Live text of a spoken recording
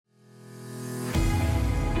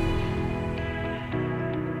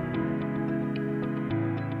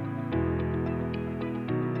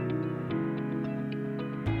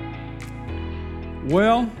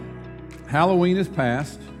Well, Halloween is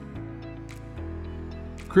past.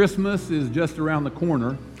 Christmas is just around the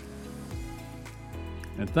corner.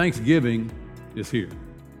 And Thanksgiving is here.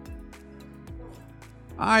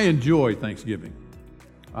 I enjoy Thanksgiving.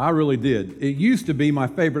 I really did. It used to be my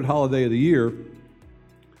favorite holiday of the year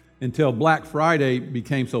until Black Friday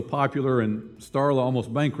became so popular and Starla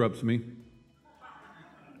almost bankrupts me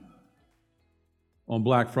on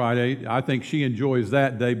Black Friday. I think she enjoys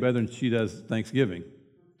that day better than she does Thanksgiving.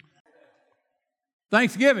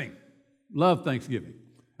 Thanksgiving. Love Thanksgiving.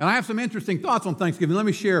 And I have some interesting thoughts on Thanksgiving. Let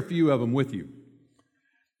me share a few of them with you.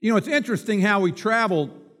 You know, it's interesting how we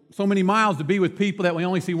travel so many miles to be with people that we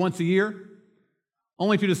only see once a year,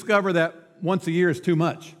 only to discover that once a year is too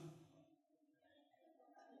much.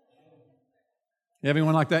 You have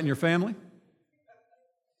anyone like that in your family?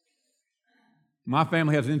 My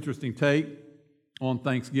family has an interesting take on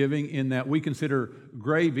Thanksgiving in that we consider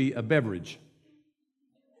gravy a beverage.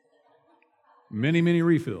 Many, many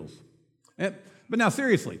refills. But now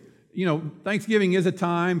seriously, you know, Thanksgiving is a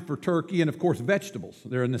time for turkey and, of course, vegetables.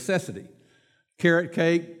 They're a necessity. Carrot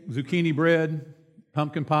cake, zucchini bread,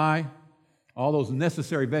 pumpkin pie, all those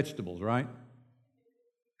necessary vegetables, right?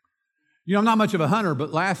 You know, I'm not much of a hunter,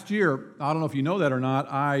 but last year, I don't know if you know that or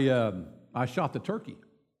not, I shot the turkey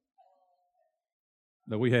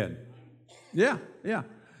that we had. Yeah.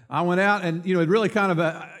 I went out and, you know, it really kind of,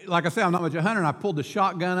 like I said, I'm not much of a hunter, and I pulled the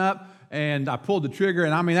shotgun up, and I pulled the trigger,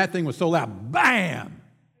 and I mean, that thing was so loud, bam!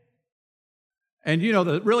 And, you know,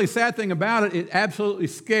 the really sad thing about it, it absolutely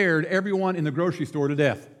scared everyone in the grocery store to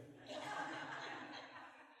death.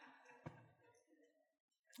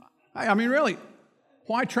 I mean, really,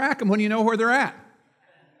 why track them when you know where they're at?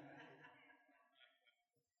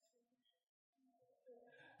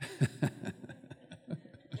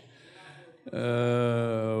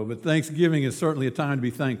 But Thanksgiving is certainly a time to be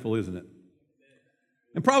thankful, isn't it?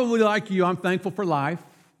 And probably like you, I'm thankful for life,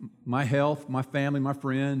 my health, my family, my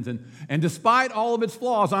friends, and despite all of its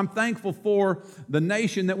flaws, I'm thankful for the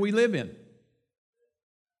nation that we live in.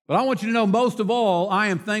 But I want you to know, most of all, I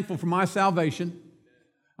am thankful for my salvation.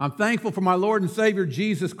 I'm thankful for my Lord and Savior,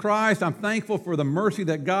 Jesus Christ. I'm thankful for the mercy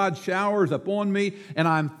that God showers upon me, and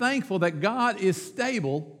I'm thankful that God is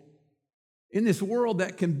stable in this world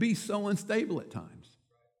that can be so unstable at times.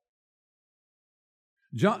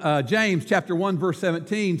 James chapter 1, verse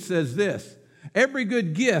 17 says this: every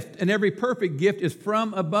good gift and every perfect gift is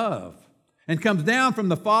from above and comes down from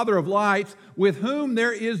the Father of lights, with whom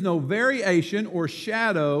there is no variation or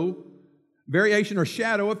shadow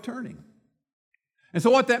of turning. And so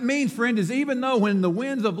what that means, friend, is even though when the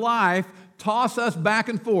winds of life toss us back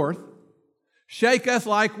and forth, shake us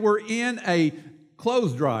like we're in a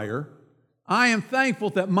clothes dryer, I am thankful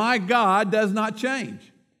that my God does not change.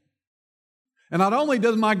 And not only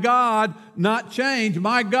does my God not change,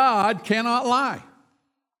 my God cannot lie.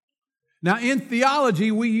 Now, in theology,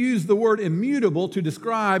 we use the word immutable to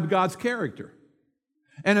describe God's character.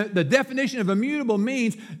 And the definition of immutable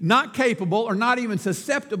means not capable or not even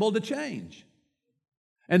susceptible to change.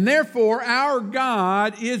 And therefore, our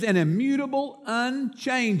God is an immutable,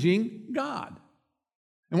 unchanging God.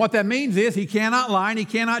 And what that means is He cannot lie and He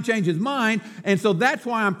cannot change His mind. And so that's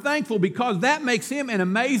why I'm thankful, because that makes Him an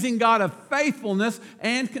amazing God of faithfulness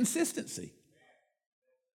and consistency.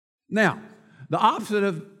 Now, the opposite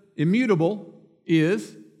of immutable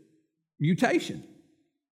is mutation.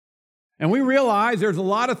 And we realize there's a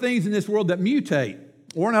lot of things in this world that mutate,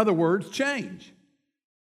 or in other words, change.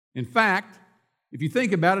 In fact, if you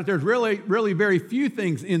think about it, there's really very few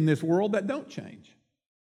things in this world that don't change.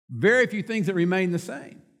 Very few things that remain the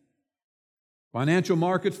same. Financial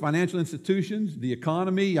markets, financial institutions, the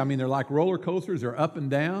economy, I mean, they're like roller coasters. They're up and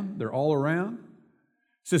down. They're all around.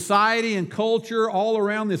 Society and culture all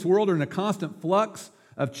around this world are in a constant flux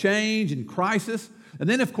of change and crisis. And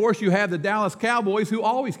then, of course, you have the Dallas Cowboys, who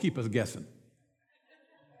always keep us guessing.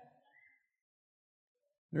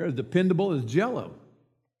 They're as dependable as Jell-O.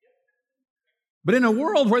 But in a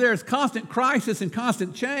world where there's constant crisis and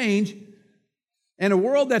constant change, and a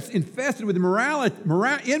world that's infested with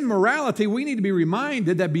immorality, we need to be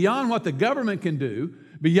reminded that beyond what the government can do,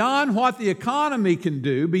 beyond what the economy can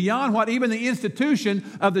do, beyond what even the institution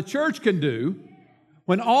of the church can do,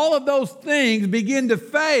 when all of those things begin to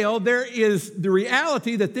fail, there is the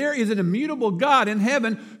reality that there is an immutable God in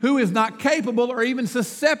heaven who is not capable or even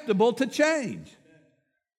susceptible to change.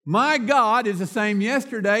 My God is the same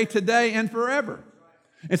yesterday, today, and forever.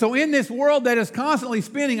 And so in this world that is constantly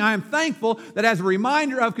spinning, I am thankful that as a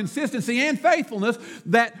reminder of consistency and faithfulness,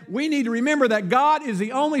 that we need to remember that God is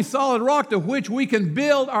the only solid rock to which we can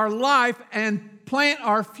build our life and plant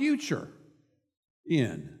our future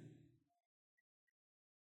in.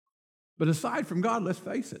 But aside from God, let's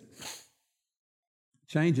face it,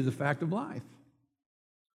 change is a fact of life.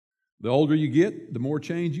 The older you get, the more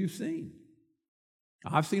change you've seen.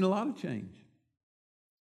 I've seen a lot of change.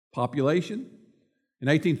 Population. In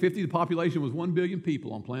 1850, the population was 1 billion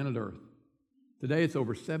people on planet Earth. Today, it's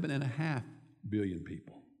over 7.5 billion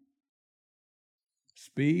people.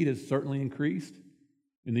 Speed has certainly increased.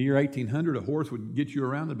 In the year 1800, a horse would get you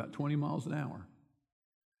around at about 20 miles an hour.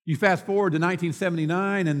 You fast forward to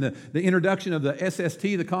 1979 and the introduction of the SST,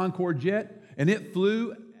 the Concorde jet, and it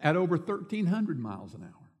flew at over 1,300 miles an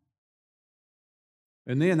hour.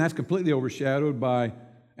 And then that's completely overshadowed by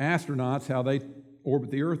astronauts, how they orbit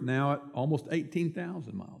the Earth now at almost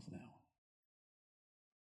 18,000 miles an hour.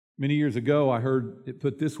 Many years ago, I heard it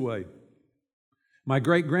put this way: my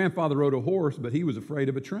great-grandfather rode a horse, but he was afraid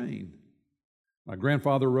of a train. My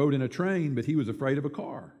grandfather rode in a train, but he was afraid of a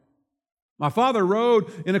car. My father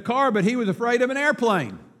rode in a car, but he was afraid of an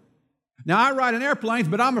airplane. Now, I ride in airplanes,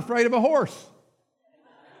 but I'm afraid of a horse.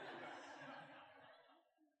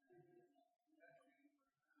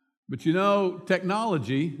 But you know,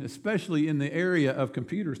 technology, especially in the area of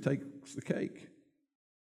computers, takes the cake.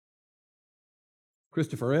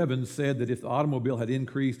 Christopher Evans said that if the automobile had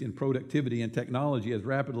increased in productivity and technology as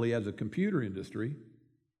rapidly as the computer industry,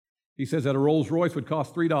 he says that a Rolls-Royce would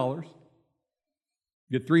cost $3,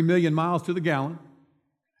 get 3 million miles to the gallon,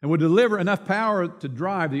 and would deliver enough power to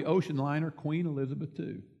drive the ocean liner Queen Elizabeth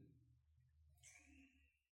II.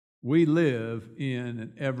 We live in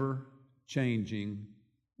an ever-changing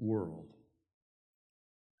world.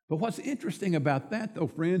 But what's interesting about that, though,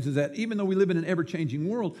 friends, is that even though we live in an ever-changing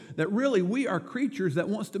world, that really we are creatures that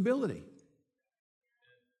want stability.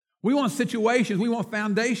 We want situations, we want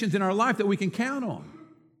foundations in our life that we can count on.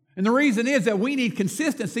 And the reason is that we need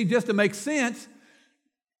consistency just to make sense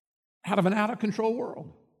out of an out-of-control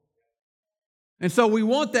world. And so we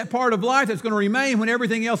want that part of life that's going to remain when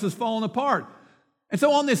everything else is falling apart. And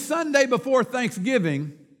so on this Sunday before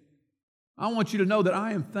Thanksgiving, I want you to know that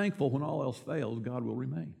I am thankful when all else fails, God will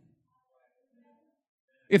remain.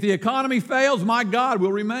 If the economy fails, my God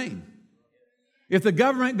will remain. If the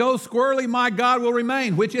government goes squirrely, my God will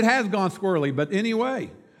remain, which it has gone squirrely, but anyway.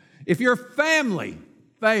 If your family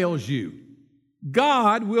fails you,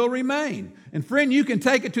 God will remain. And friend, you can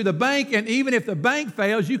take it to the bank, and even if the bank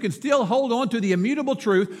fails, you can still hold on to the immutable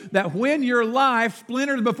truth that when your life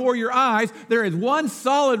splinters before your eyes, there is one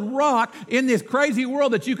solid rock in this crazy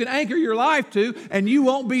world that you can anchor your life to, and you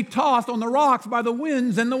won't be tossed on the rocks by the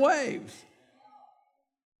winds and the waves.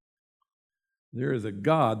 There is a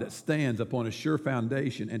God that stands upon a sure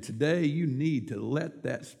foundation, and today you need to let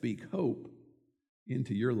that speak hope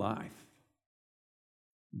into your life.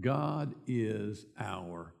 God is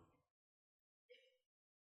our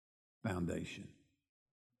foundation.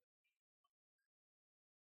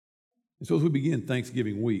 And so as we begin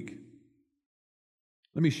Thanksgiving week,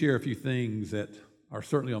 let me share a few things that are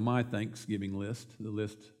certainly on my Thanksgiving list, the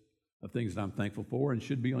list of things that I'm thankful for, and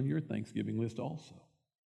should be on your Thanksgiving list also.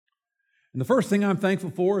 And the first thing I'm thankful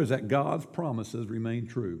for is that God's promises remain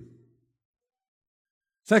true.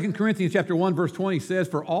 2 Corinthians chapter 1, verse 20 says,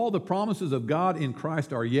 "For all the promises of God in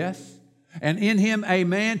Christ are yes, and in Him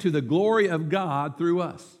amen, to the glory of God through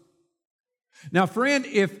us." Now, friend,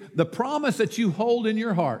 if the promise that you hold in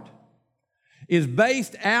your heart is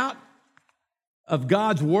based out of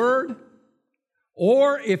God's Word,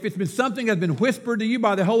 or if it's been something that's been whispered to you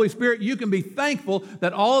by the Holy Spirit, you can be thankful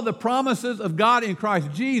that all of the promises of God in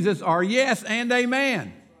Christ Jesus are yes and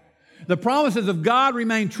amen. The promises of God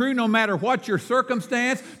remain true no matter what your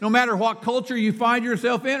circumstance, no matter what culture you find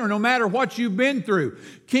yourself in, or no matter what you've been through.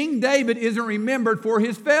 King David isn't remembered for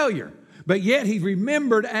his failure, but yet he's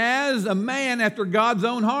remembered as a man after God's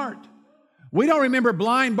own heart. We don't remember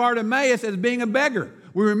blind Bartimaeus as being a beggar.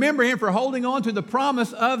 We remember him for holding on to the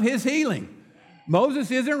promise of his healing. Moses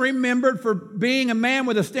isn't remembered for being a man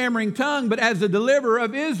with a stammering tongue, but as the deliverer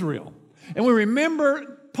of Israel. And we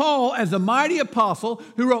remember Paul as a mighty apostle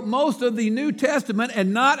who wrote most of the New Testament,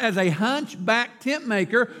 and not as a hunchback tent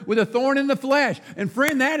maker with a thorn in the flesh. And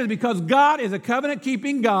friend, that is because God is a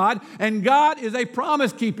covenant-keeping God, and God is a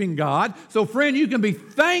promise-keeping God. So friend, you can be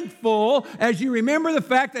thankful as you remember the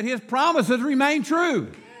fact that His promises remain true.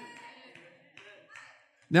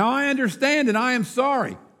 Now, I understand and I am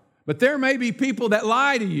sorry, but there may be people that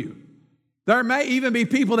lie to you. There may even be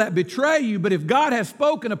people that betray you, but if God has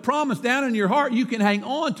spoken a promise down in your heart, you can hang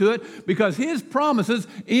on to it because His promises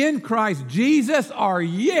in Christ Jesus are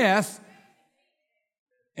yes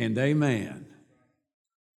and amen.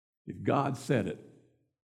 If God said it,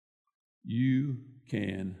 you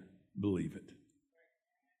can believe it.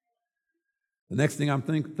 The next thing I'm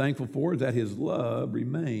thankful for is that His love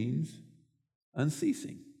remains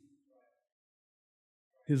unceasing.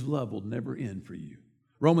 His love will never end for you.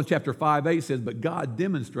 Romans chapter 5:8 says, but God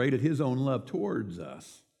demonstrated His own love towards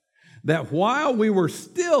us, that while we were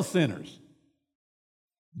still sinners,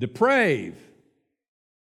 depraved,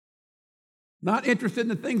 not interested in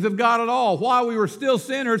the things of God at all, while we were still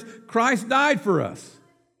sinners, Christ died for us.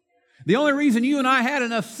 The only reason you and I had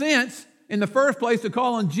enough sense in the first place to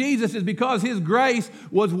call on Jesus is because His grace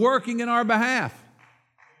was working in our behalf.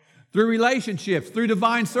 Through relationships, through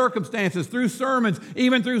divine circumstances, through sermons,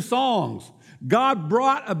 even through songs. God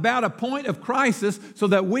brought about a point of crisis so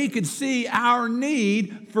that we could see our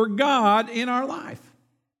need for God in our life.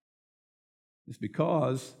 It's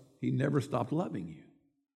because He never stopped loving you,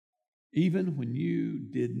 even when you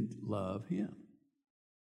didn't love Him.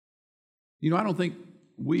 You know, I don't think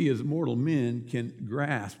we as mortal men can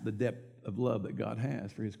grasp the depth of love that God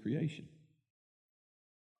has for His creation.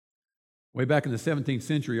 Way back in the 17th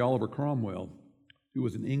century, Oliver Cromwell, who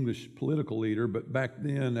was an English political leader, but back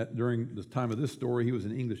then, during the time of this story, he was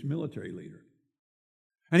an English military leader.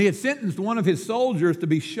 And he had sentenced one of his soldiers to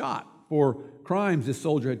be shot for crimes this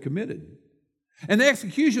soldier had committed. And the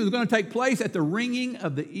execution was going to take place at the ringing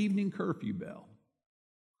of the evening curfew bell.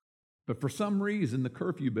 But for some reason, the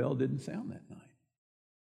curfew bell didn't sound that night.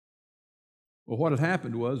 Well, what had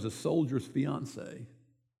happened was the soldier's fiancée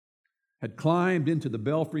had climbed into the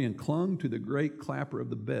belfry and clung to the great clapper of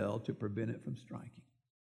the bell to prevent it from striking.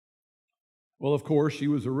 Well, of course, she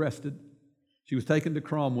was arrested. She was taken to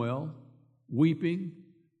Cromwell, weeping.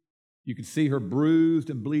 You could see her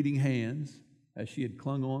bruised and bleeding hands as she had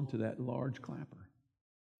clung on to that large clapper.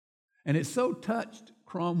 And it so touched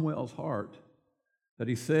Cromwell's heart that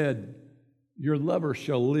he said, your lover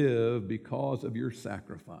shall live because of your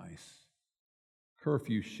sacrifice.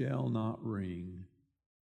 Curfew shall not ring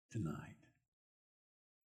tonight.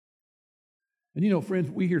 And you know, friends,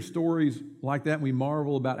 we hear stories like that and we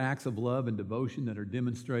marvel about acts of love and devotion that are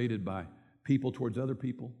demonstrated by people towards other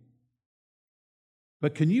people.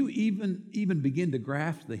 But can you even begin to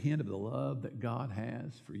grasp the hint of the love that God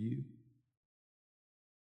has for you?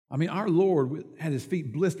 I mean, our Lord had His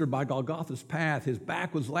feet blistered by Golgotha's path. His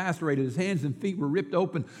back was lacerated. His hands and feet were ripped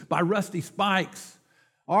open by rusty spikes.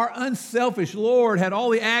 Our unselfish Lord had all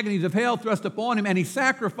the agonies of hell thrust upon Him, and He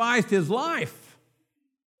sacrificed His life.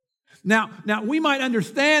 Now, we might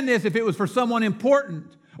understand this if it was for someone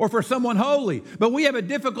important or for someone holy, but we have a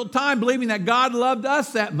difficult time believing that God loved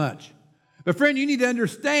us that much. But friend, you need to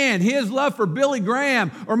understand His love for Billy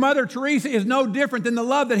Graham or Mother Teresa is no different than the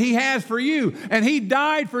love that He has for you. And He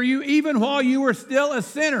died for you even while you were still a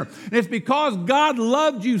sinner. And it's because God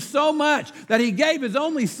loved you so much that He gave His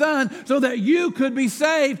only Son so that you could be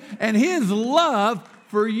saved. And His love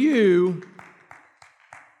for you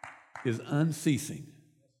is unceasing.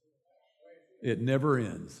 It never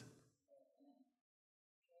ends.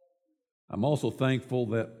 I'm also thankful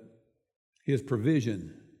that His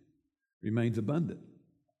provision remains abundant.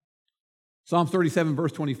 Psalms 37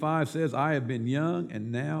 verse 25 says, I have been young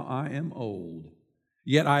and now I am old,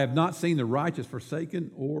 yet I have not seen the righteous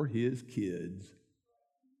forsaken or his kids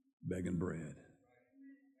begging bread.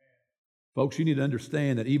 Folks, you need to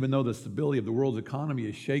understand that even though the stability of the world's economy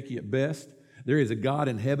is shaky at best, there is a God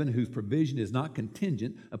in heaven whose provision is not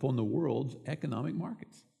contingent upon the world's economic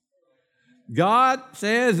markets. God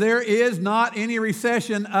says there is not any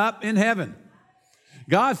recession up in heaven.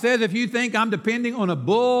 God says if you think I'm depending on a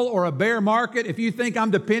bull or a bear market, if you think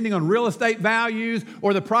I'm depending on real estate values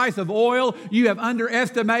or the price of oil, you have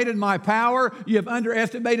underestimated my power, you have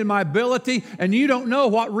underestimated my ability, and you don't know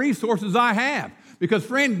what resources I have. Because,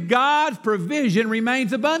 friend, God's provision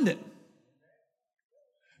remains abundant.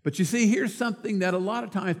 But you see, here's something that a lot of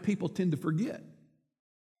times people tend to forget.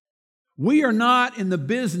 We are not in the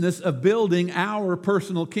business of building our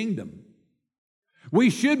personal kingdom. We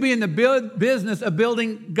should be in the business of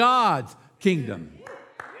building God's kingdom.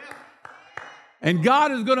 And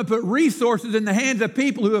God is going to put resources in the hands of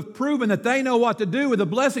people who have proven that they know what to do with the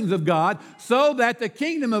blessings of God so that the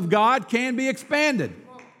kingdom of God can be expanded.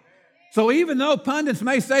 So even though pundits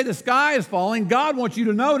may say the sky is falling, God wants you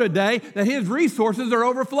to know today that His resources are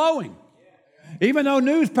overflowing. Even though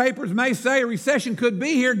newspapers may say a recession could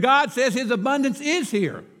be here, God says His abundance is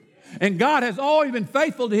here. And God has always been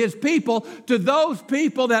faithful to His people, to those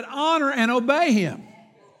people that honor and obey Him.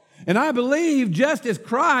 And I believe just as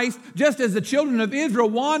the children of Israel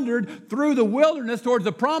wandered through the wilderness towards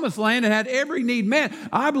the promised land and had every need met,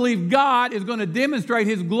 I believe God is going to demonstrate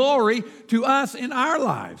His glory to us in our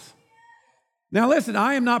lives. Now listen,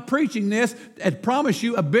 I am not preaching this and promise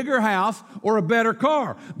you a bigger house or a better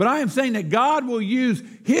car, but I am saying that God will use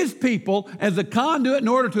His people as a conduit in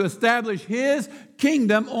order to establish His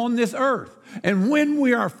kingdom on this earth. And when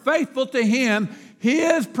we are faithful to Him,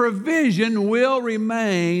 His provision will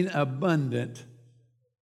remain abundant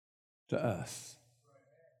to us.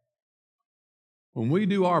 When we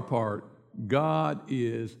do our part, God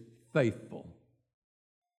is faithful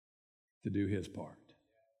to do His part.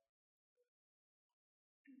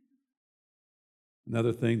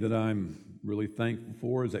 Another thing that I'm really thankful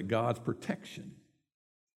for is that God's protection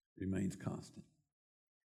remains constant.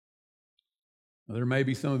 Now, there may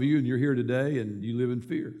be some of you, and you're here today, and you live in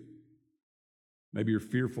fear. Maybe you're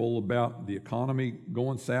fearful about the economy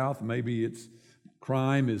going south. Maybe it's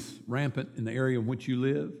crime is rampant in the area in which you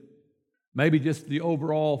live. Maybe just the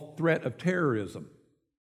overall threat of terrorism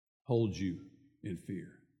holds you in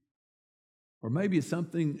fear. Or maybe it's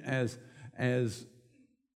something as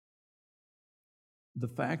the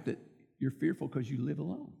fact that you're fearful because you live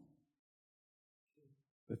alone.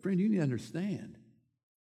 But friend, you need to understand,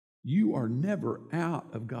 you are never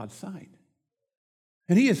out of God's sight.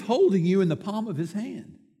 And He is holding you in the palm of His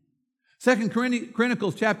hand. 2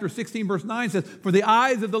 Chronicles chapter 16, verse 9 says, "For the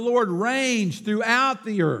eyes of the Lord range throughout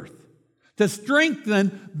the earth to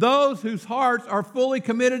strengthen those whose hearts are fully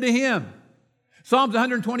committed to Him." Psalms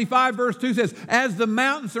 125 verse 2 says, "As the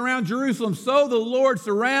mountains surround Jerusalem, so the Lord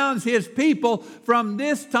surrounds His people from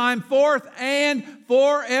this time forth and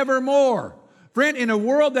forevermore." Friend, in a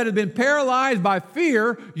world that has been paralyzed by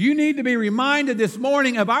fear, you need to be reminded this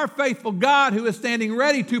morning of our faithful God who is standing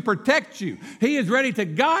ready to protect you. He is ready to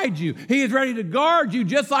guide you. He is ready to guard you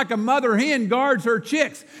just like a mother hen guards her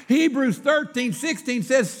chicks. Hebrews 13:16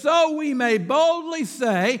 says, "So we may boldly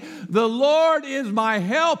say, 'The Lord is my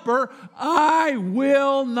helper, I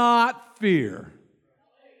will not fear.'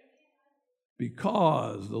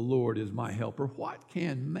 Because the Lord is my helper, what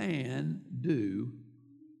can man do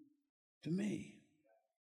to me?"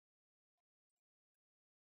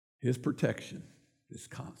 His protection is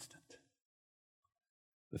constant.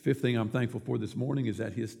 The fifth thing I'm thankful for this morning is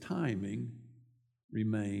that His timing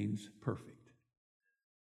remains perfect.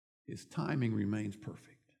 His timing remains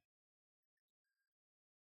perfect.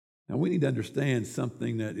 Now, we need to understand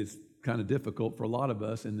something that is kind of difficult for a lot of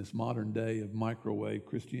us in this modern day of microwave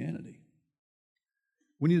Christianity.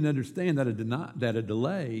 We need to understand that a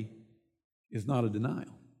delay is not a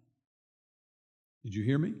denial. Did you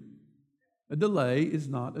hear me? A delay is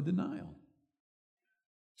not a denial.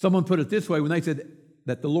 Someone put it this way when they said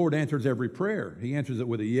that the Lord answers every prayer. He answers it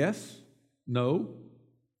with a yes, no,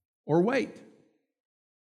 or wait.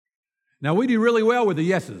 Now, we do really well with the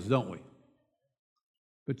yeses, don't we?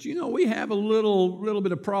 But you know, we have a little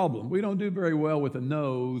bit of problem. We don't do very well with the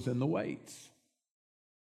no's and the waits.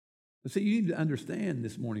 But see, you need to understand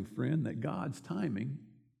this morning, friend, that God's timing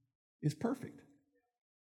is perfect.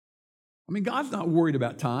 I mean, God's not worried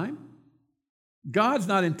about time. God's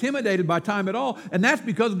not intimidated by time at all, and that's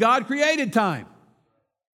because God created time.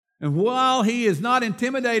 And while He is not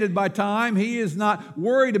intimidated by time, He is not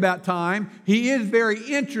worried about time, He is very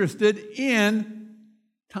interested in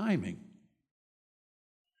timing.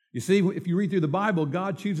 You see, if you read through the Bible,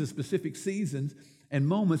 God chooses specific seasons and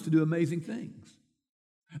moments to do amazing things.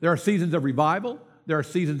 There are seasons of revival. There are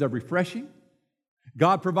seasons of refreshing.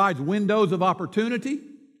 God provides windows of opportunity.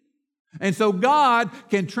 And so God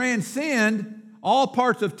can transcend all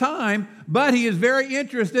parts of time, but He is very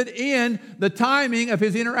interested in the timing of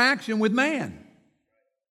His interaction with man.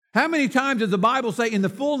 How many times does the Bible say in the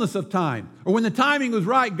fullness of time, or when the timing was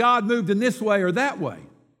right, God moved in this way or that way?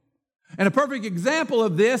 And a perfect example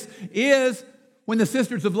of this is when the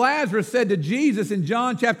sisters of Lazarus said to Jesus in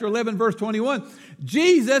John chapter 11, verse 21,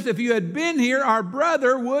 "Jesus, if you had been here, our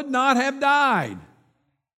brother would not have died."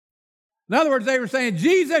 In other words, they were saying,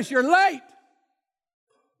 "Jesus, you're late."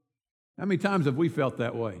 How many times have we felt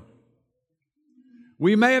that way?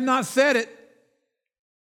 We may have not said it,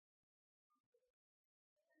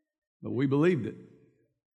 but we believed it.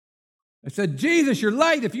 They said, "Jesus, you're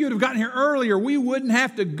late. If you would have gotten here earlier, we wouldn't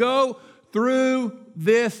have to go through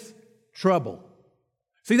this trouble."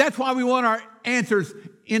 See, that's why we want our answers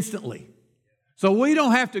instantly. So we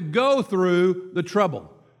don't have to go through the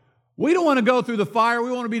trouble. We don't want to go through the fire.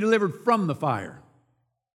 We want to be delivered from the fire.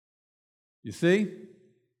 You see?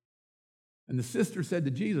 And the sister said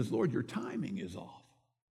to Jesus, "Lord, your timing is off."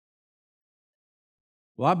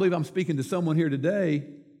 Well, I believe I'm speaking to someone here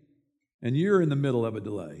today, and you're in the middle of a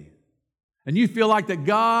delay. And you feel like that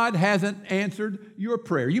God hasn't answered your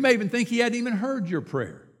prayer. You may even think He hadn't even heard your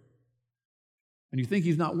prayer. And you think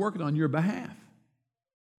He's not working on your behalf.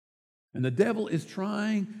 And the devil is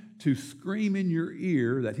trying to scream in your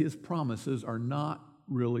ear that His promises are not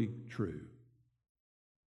really true.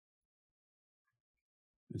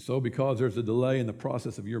 And so because there's a delay in the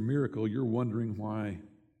process of your miracle, you're wondering why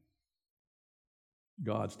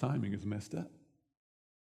God's timing is messed up.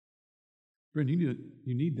 Friend, you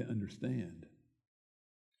need to understand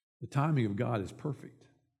the timing of God is perfect.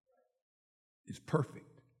 It's perfect.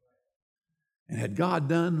 And had God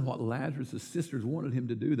done what Lazarus' sisters wanted Him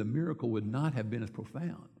to do, the miracle would not have been as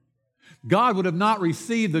profound. God would have not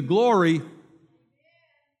received the glory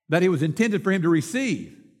that it was intended for Him to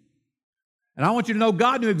receive. And I want you to know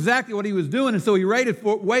God knew exactly what He was doing, and so He waited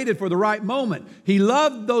for the right moment. He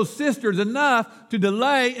loved those sisters enough to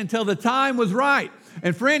delay until the time was right.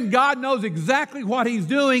 And friend, God knows exactly what He's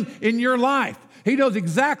doing in your life. He knows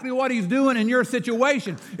exactly what He's doing in your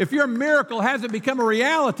situation. If your miracle hasn't become a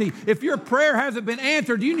reality, if your prayer hasn't been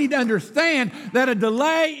answered, you need to understand that a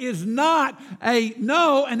delay is not a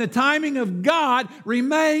no, and the timing of God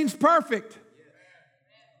remains perfect.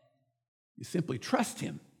 You simply trust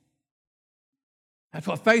Him. That's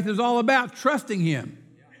what faith is all about, trusting Him.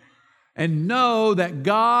 And know that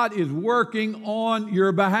God is working on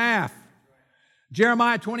your behalf.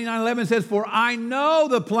 Jeremiah 29:11 says, "For I know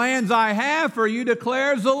the plans I have for you,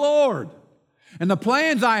 declares the Lord. And the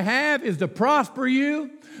plans I have is to prosper you.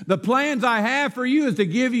 The plans I have for you is to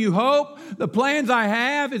give you hope. The plans I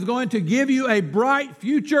have is going to give you a bright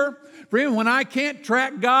future." Friend, when I can't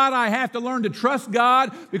track God, I have to learn to trust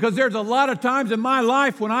God, because there's a lot of times in my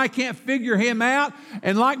life when I can't figure Him out.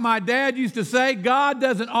 And like my dad used to say, God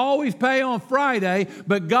doesn't always pay on Friday,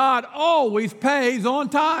 but God always pays on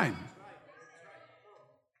time.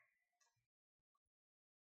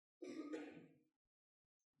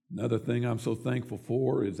 Another thing I'm so thankful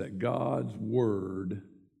for is that God's Word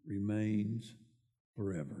remains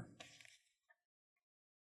forever.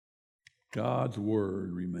 God's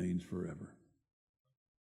Word remains forever.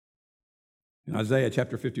 In Isaiah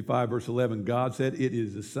chapter 55, verse 11, God said, "It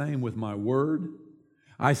is the same with my Word.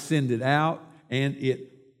 I send it out, and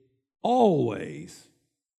it always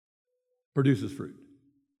produces fruit."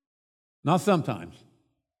 Not sometimes.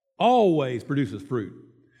 Always produces fruit.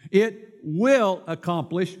 It will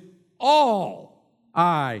accomplish all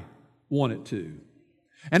I want it to.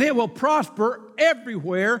 And it will prosper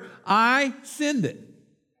everywhere I send it.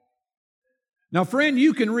 Now, friend,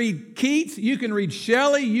 you can read Keats, you can read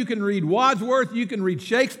Shelley, you can read Wadsworth, you can read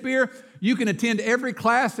Shakespeare, you can attend every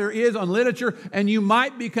class there is on literature, and you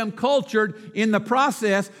might become cultured in the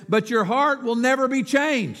process, but your heart will never be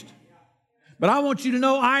changed. But I want you to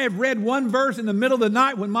know, I have read one verse in the middle of the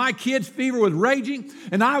night when my kid's fever was raging,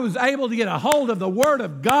 and I was able to get a hold of the Word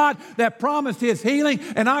of God that promised His healing,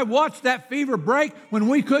 and I watched that fever break when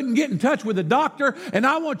we couldn't get in touch with the doctor. And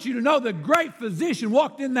I want you to know the great physician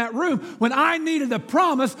walked in that room when I needed the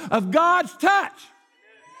promise of God's touch.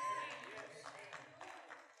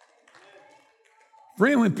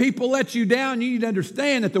 Friend, when people let you down, you need to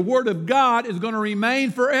understand that the Word of God is going to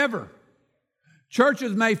remain forever.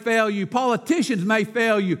 Churches may fail you. Politicians may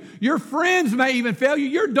fail you. Your friends may even fail you.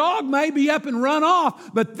 Your dog may be up and run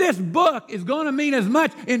off. But this book is going to mean as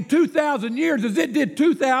much in 2,000 years as it did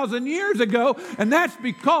 2,000 years ago. And that's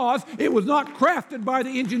because it was not crafted by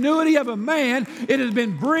the ingenuity of a man. It has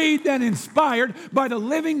been breathed and inspired by the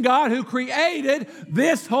living God who created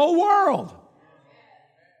this whole world.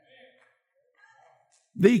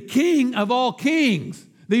 The King of all kings,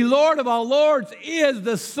 the Lord of all lords, is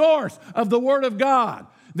the source of the Word of God.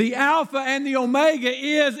 The Alpha and the Omega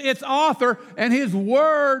is its author, and His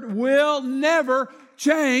Word will never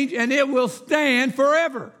change, and it will stand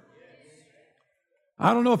forever.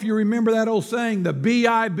 I don't know if you remember that old saying, the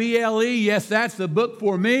Bible. Yes, that's the book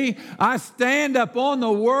for me. I stand upon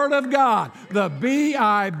the Word of God, the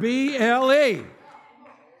Bible.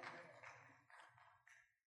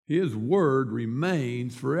 His Word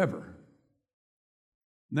remains forever.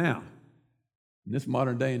 Now, in this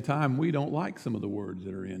modern day and time, we don't like some of the words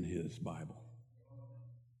that are in His Bible.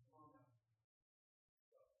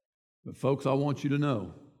 But folks, I want you to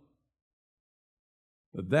know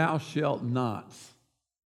that thou shalt nots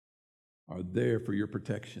are there for your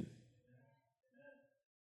protection.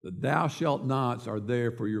 The thou shalt nots are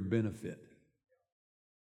there for your benefit.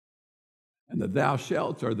 And the thou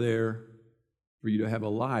shalts are there for you to have a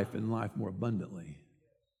life and life more abundantly.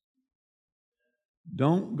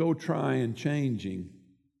 Don't go trying changing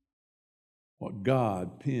what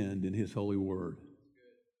God penned in His holy word.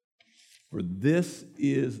 For this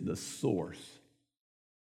is the source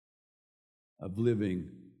of living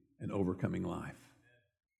and overcoming life.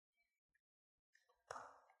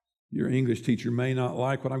 Your English teacher may not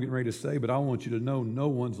like what I'm getting ready to say, but I want you to know no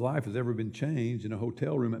one's life has ever been changed in a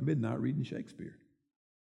hotel room at midnight reading Shakespeare.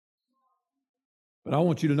 But I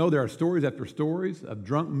want you to know there are stories after stories of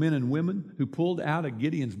drunk men and women who pulled out of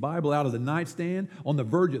Gideon's Bible out of the nightstand on the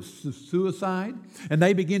verge of suicide, and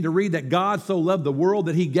they begin to read that God so loved the world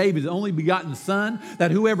that He gave His only begotten Son,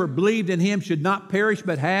 that whoever believed in Him should not perish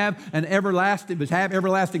but have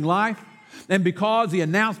everlasting life. And because the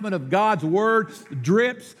announcement of God's Word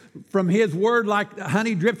drips from His Word like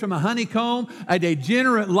honey drips from a honeycomb, a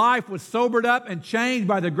degenerate life was sobered up and changed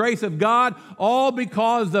by the grace of God, all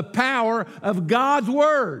because the power of God's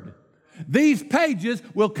Word. These pages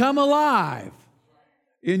will come alive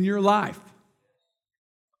in your life.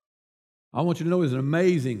 I want you to know it was an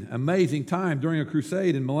amazing, amazing time during a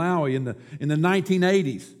crusade in Malawi in the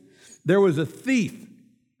 1980s. There was a thief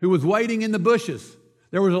who was waiting in the bushes.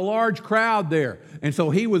 There was a large crowd there, and so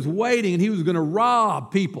he was waiting, and he was going to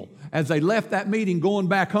rob people as they left that meeting going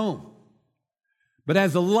back home. But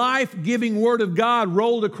as the life-giving Word of God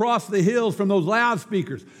rolled across the hills from those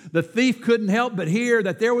loudspeakers, the thief couldn't help but hear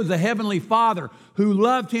that there was a Heavenly Father who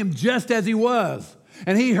loved him just as he was.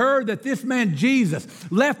 And he heard that this man, Jesus,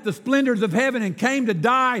 left the splendors of heaven and came to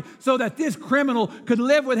die so that this criminal could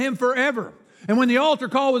live with him forever. And when the altar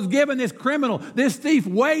call was given, this criminal, this thief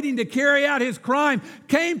waiting to carry out his crime,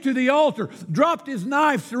 came to the altar, dropped his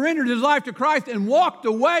knife, surrendered his life to Christ, and walked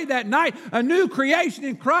away that night, a new creation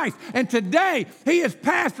in Christ. And today, he is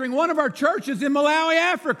pastoring one of our churches in Malawi,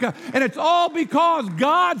 Africa. And it's all because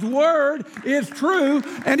God's Word is true,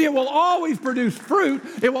 and it will always produce fruit.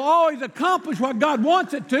 It will always accomplish what God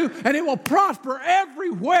wants it to, and it will prosper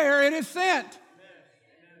everywhere it is sent.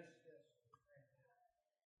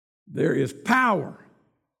 There is power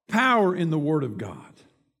in the Word of God.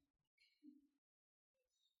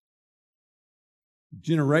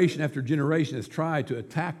 Generation after generation has tried to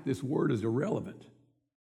attack this Word as irrelevant.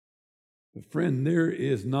 But friend, there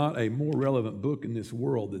is not a more relevant book in this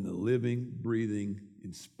world than the living, breathing,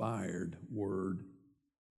 inspired Word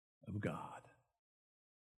of God.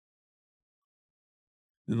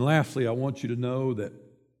 And lastly, I want you to know that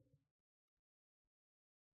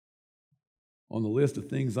on the list of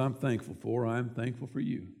things I'm thankful for, I'm thankful for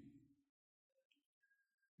you.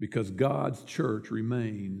 Because God's church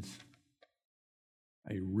remains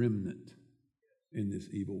a remnant in this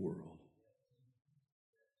evil world.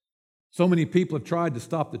 So many people have tried to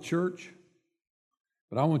stop the church,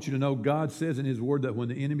 but I want you to know God says in His Word that when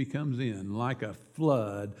the enemy comes in like a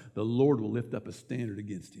flood, the Lord will lift up a standard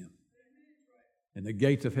against him. And the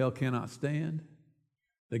gates of hell cannot stand.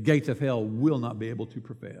 The gates of hell will not be able to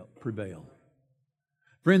prevail.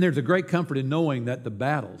 Friend, there's a great comfort in knowing that the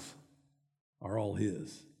battles are all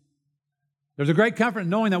His. There's a great comfort in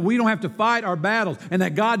knowing that we don't have to fight our battles and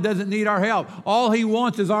that God doesn't need our help. All He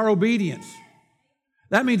wants is our obedience.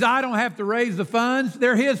 That means I don't have to raise the funds.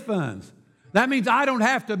 They're His funds. That means I don't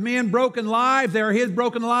have to mend broken lives. They are His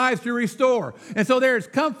broken lives to restore. And so there is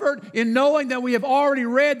comfort in knowing that we have already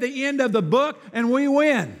read the end of the book and we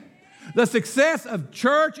win. The success of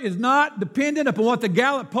church is not dependent upon what the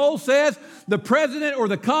Gallup poll says. The president or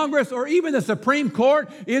the Congress or even the Supreme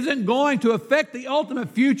Court isn't going to affect the ultimate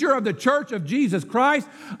future of the church of Jesus Christ.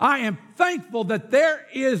 I am thankful that there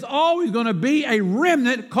is always going to be a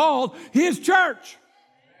remnant called His church.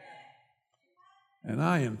 And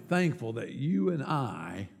I am thankful that you and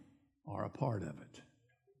I are a part of it.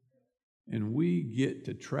 And we get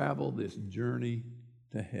to travel this journey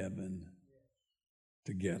to heaven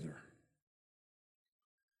together.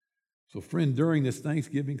 So friend, during this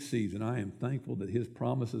Thanksgiving season, I am thankful that His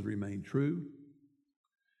promises remain true.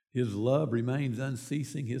 His love remains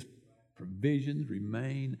unceasing. His provisions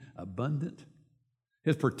remain abundant.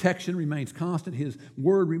 His protection remains constant. His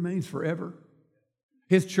Word remains forever.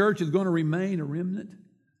 His church is going to remain a remnant.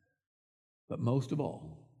 But most of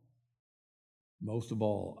all,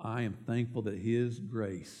 I am thankful that His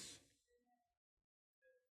grace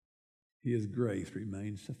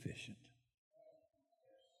remains sufficient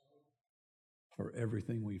for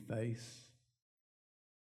everything we face,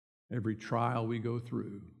 every trial we go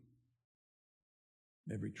through,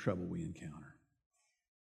 every trouble we encounter.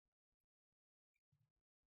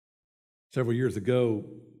 Several years ago,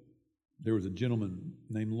 there was a gentleman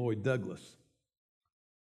named Lloyd Douglas.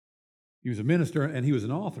 He was a minister and he was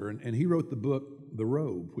an author, and he wrote the book The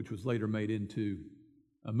Robe, which was later made into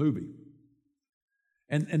a movie.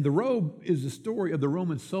 And The Robe is the story of the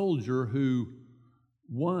Roman soldier who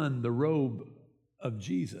won the robe of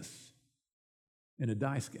Jesus in a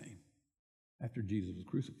dice game after Jesus was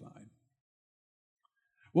crucified.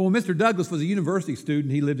 Well, when Mr. Douglas was a university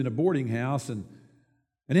student, he lived in a boarding house, and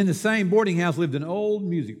And in the same boarding house lived an old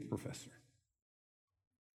music professor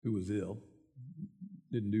who was ill,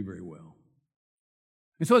 didn't do very well.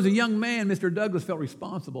 And so as a young man, Mr. Douglas felt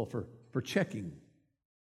responsible for checking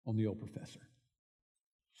on the old professor.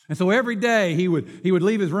 And so every day he would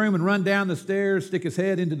leave his room and run down the stairs, stick his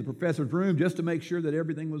head into the professor's room just to make sure that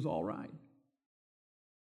everything was all right.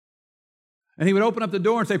 And he would open up the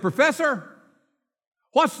door and say, "Professor,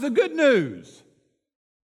 what's the good news?"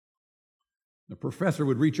 The professor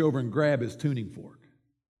would reach over and grab his tuning fork.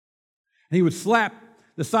 And he would slap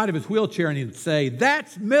the side of his wheelchair and he would say,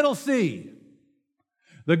 "That's middle C.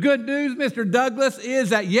 The good news, Mr. Douglas,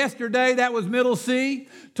 is that yesterday that was middle C,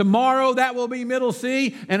 tomorrow that will be middle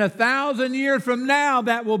C, and 1,000 years from now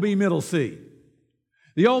that will be middle C."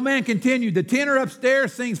 The old man continued, "The tenor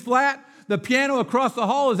upstairs sings flat, the piano across the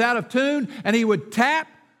hall is out of tune," and he would tap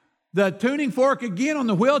the tuning fork again on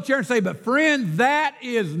the wheelchair and say, "But friend, that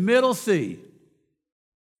is middle C."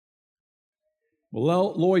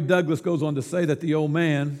 Well, Lloyd Douglas goes on to say that the old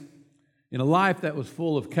man, in a life that was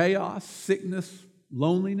full of chaos, sickness,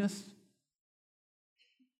 loneliness,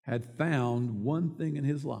 had found one thing in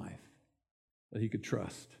his life that he could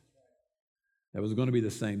trust that was going to be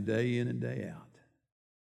the same day in and day out.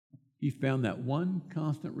 He found that one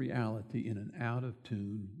constant reality in an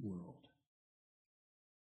out-of-tune world.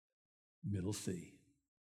 Middle C.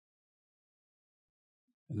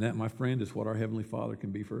 And that, my friend, is what our Heavenly Father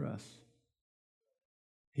can be for us.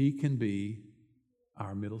 He can be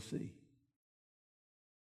our middle C.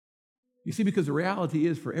 You see, because the reality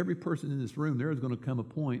is for every person in this room, there is going to come a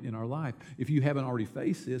point in our life, if you haven't already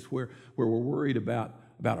faced this, where we're worried about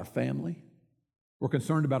our family, we're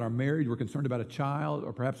concerned about our marriage, we're concerned about a child,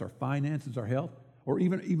 or perhaps our finances, our health, or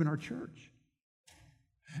even our church.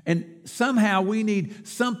 And somehow we need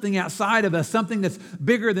something outside of us, something that's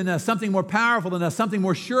bigger than us, something more powerful than us, something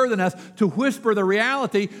more sure than us, to whisper the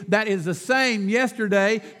reality that is the same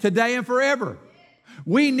yesterday, today, and forever.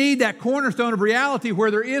 We need that cornerstone of reality where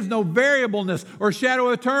there is no variableness or shadow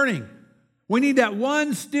of turning. We need that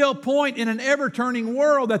one still point in an ever-turning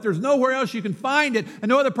world that there's nowhere else you can find it and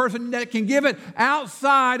no other person that can give it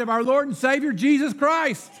outside of our Lord and Savior, Jesus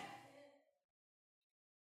Christ.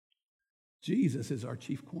 Jesus is our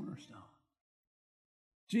chief cornerstone.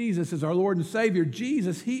 Jesus is our Lord and Savior.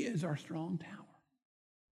 Jesus, He is our strong tower.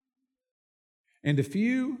 And if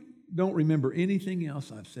you don't remember anything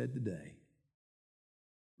else I've said today,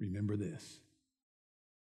 remember this,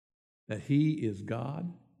 that He is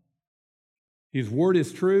God, His Word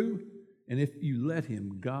is true, and if you let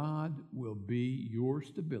Him, God will be your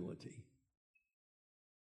stability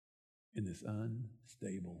in this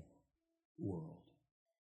unstable world.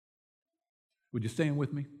 Would you stand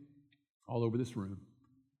with me all over this room?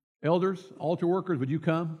 Elders, altar workers, would you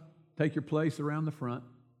come? Take your place around the front.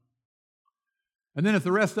 And then if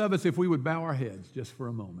the rest of us, if we would bow our heads just for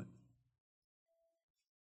a moment.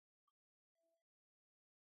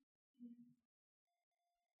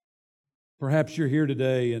 Perhaps you're here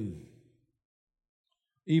today, and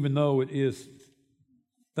even though it is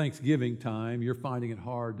Thanksgiving time, you're finding it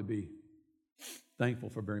hard to be thankful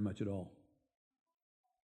for very much at all.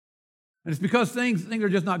 And it's because things are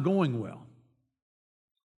just not going well.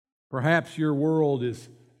 Perhaps your world is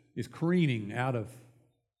careening out of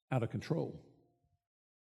control.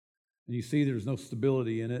 And you see there's no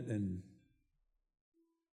stability in it, and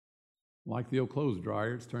like the old clothes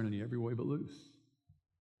dryer, it's turning you every way but loose.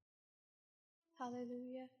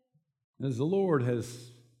 Hallelujah. As the Lord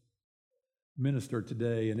has ministered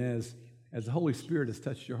today, and as the Holy Spirit has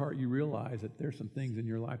touched your heart, you realize that there's some things in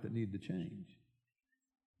your life that need to change.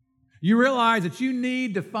 You realize that you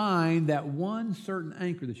need to find that one certain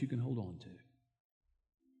anchor that you can hold on to.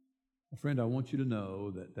 Well, friend, I want you to know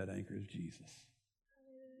that that anchor is Jesus.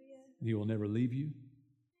 And He will never leave you,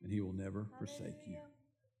 and He will never forsake you.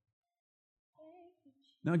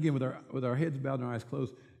 Now again, with our heads bowed and our eyes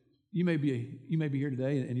closed, you may be here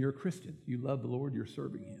today and you're a Christian. You love the Lord, you're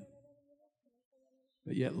serving Him.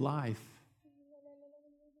 But yet life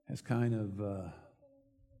has kind of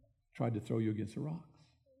tried to throw you against the rocks.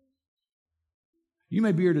 You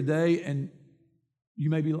may be here today and you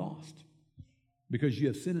may be lost because you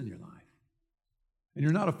have sin in your life. And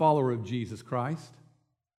you're not a follower of Jesus Christ.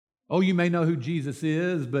 Oh, you may know who Jesus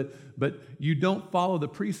is, but you don't follow the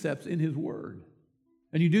precepts in His Word.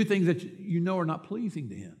 And you do things that you know are not pleasing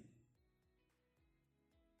to Him.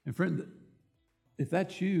 And friend, if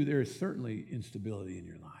that's you, there is certainly instability in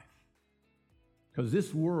your life. Because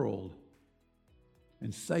this world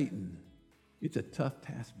and Satan, it's a tough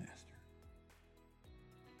taskmaster.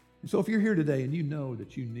 And so if you're here today and you know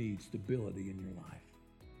that you need stability in your life,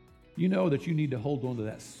 you know that you need to hold on to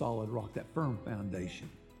that solid rock, that firm foundation,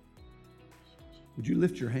 Would you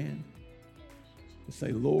lift your hand and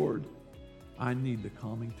say, Lord, I need the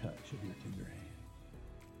calming touch of your tender hand.